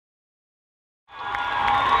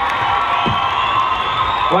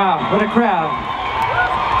Wow, what a crowd.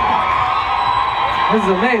 This is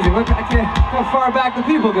amazing. Look, I can't, how far back the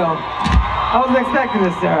people go. I wasn't expecting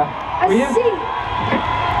this, Sarah. A sea.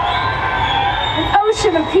 An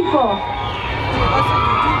ocean of people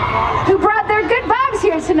who brought their good vibes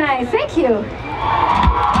here tonight. Thank you.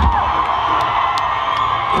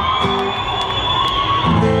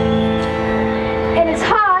 And it's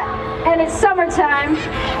hot, and it's summertime.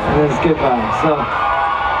 And it's good vibes. So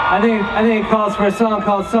I think it calls for a song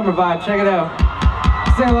called Summer Vibe. Check it out.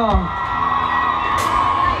 Sing along.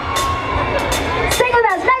 Sing with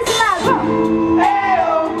us, nice and loud. Go.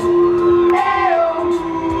 Ayo, ayo,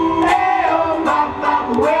 ayo, mama,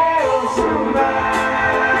 well, summer,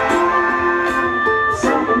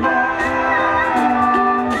 summer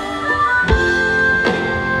vibe.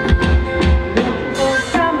 Looking for a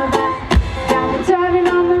summer vibe. Got me turning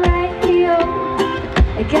on the right heel.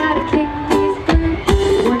 I gotta kick